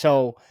 right?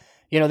 So,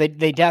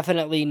 they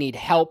definitely need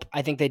help.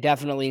 I think they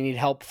definitely need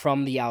help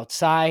from the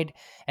outside.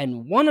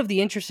 And one of the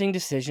interesting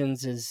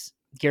decisions is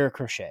Garrett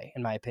Crochet,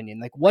 in my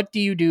opinion. Like, what do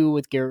you do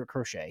with Garrett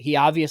Crochet? He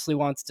obviously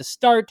wants to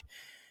start.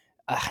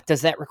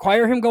 Does that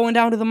require him going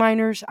down to the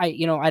minors? I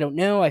don't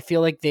know. I feel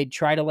like they'd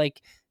try to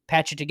like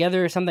patch it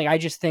together or something. I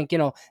just think,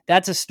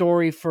 that's a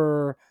story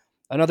for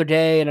another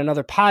day and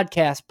another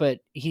podcast, but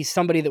he's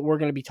somebody that we're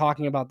going to be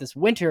talking about this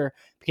winter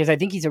because I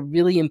think he's a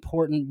really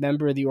important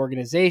member of the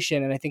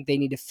organization. And I think they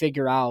need to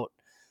figure out,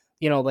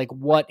 like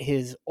what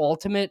his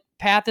ultimate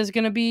path is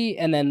going to be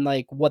and then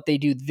like what they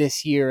do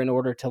this year in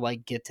order to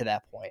like get to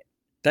that point.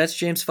 That's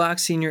James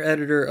Fox, senior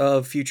editor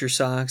of Future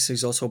Sox.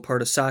 He's also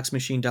part of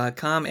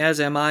SoxMachine.com, as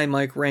am I,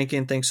 Mike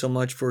Rankin. Thanks so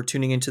much for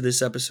tuning into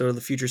this episode of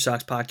the Future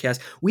Sox podcast.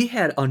 We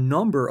had a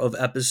number of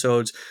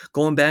episodes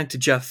going back to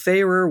Jeff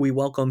Farrer. We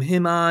welcome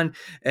him on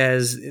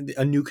as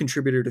a new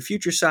contributor to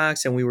Future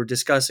Sox, and we were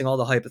discussing all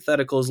the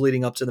hypotheticals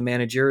leading up to the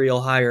managerial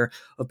hire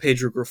of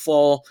Pedro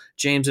Grifol.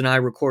 James and I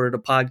recorded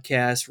a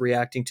podcast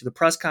reacting to the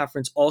press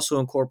conference, also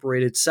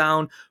incorporated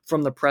sound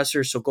from the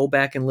presser, so go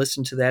back and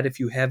listen to that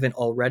if you haven't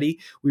already.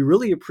 We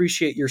really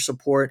appreciate your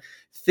support.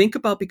 Think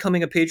about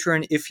becoming a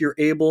patron if you're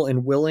able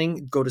and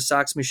willing. Go to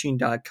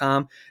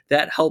SoxMachine.com.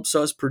 That helps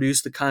us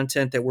produce the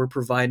content that we're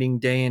providing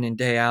day in and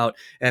day out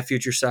at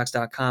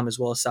FutureSox.com as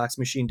well as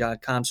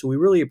SoxMachine.com. So we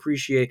really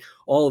appreciate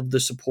all of the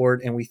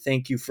support, and we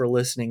thank you for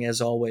listening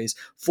as always.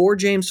 For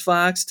James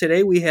Fox,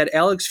 today we had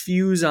Alex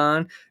Fuse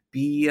on.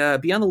 Be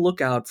on the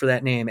lookout for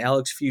that name,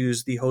 Alex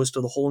Fuse, the host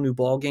of the Whole New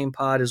Ballgame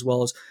pod, as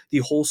well as the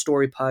Whole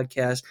Story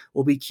podcast.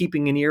 We'll be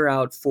keeping an ear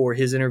out for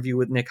his interview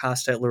with Nick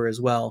Hostetler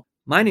as well.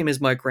 My name is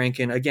Mike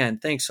Rankin. Again,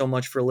 thanks so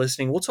much for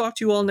listening. We'll talk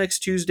to you all next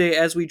Tuesday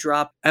as we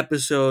drop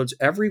episodes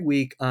every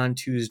week on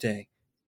Tuesday.